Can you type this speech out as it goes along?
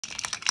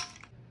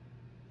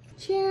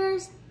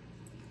Cheers.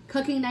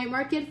 Cooking night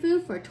market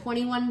food for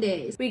 21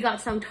 days. We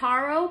got some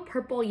taro,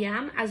 purple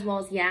yam, as well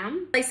as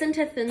yam. Slice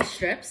into thin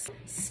strips.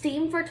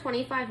 Steam for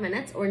 25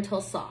 minutes or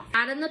until soft.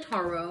 Add in the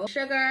taro,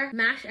 sugar,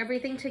 mash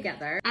everything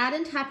together. Add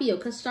in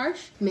tapioca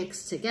starch,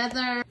 mix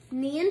together.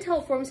 Knead until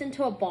it forms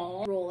into a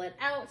ball. Roll it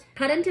out.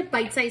 Cut into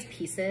bite-sized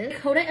pieces.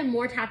 Coat it in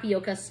more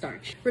tapioca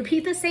starch.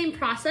 Repeat the same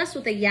process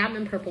with the yam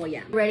and purple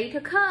yam. Ready to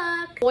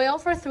cook. Boil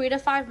for 3 to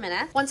 5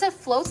 minutes. Once it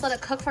floats, let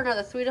it cook for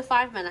another 3 to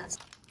 5 minutes.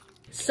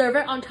 Serve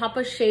it on top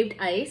of shaved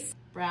ice,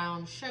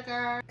 brown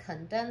sugar,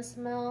 condensed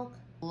milk.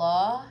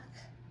 Look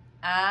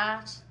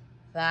at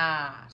that.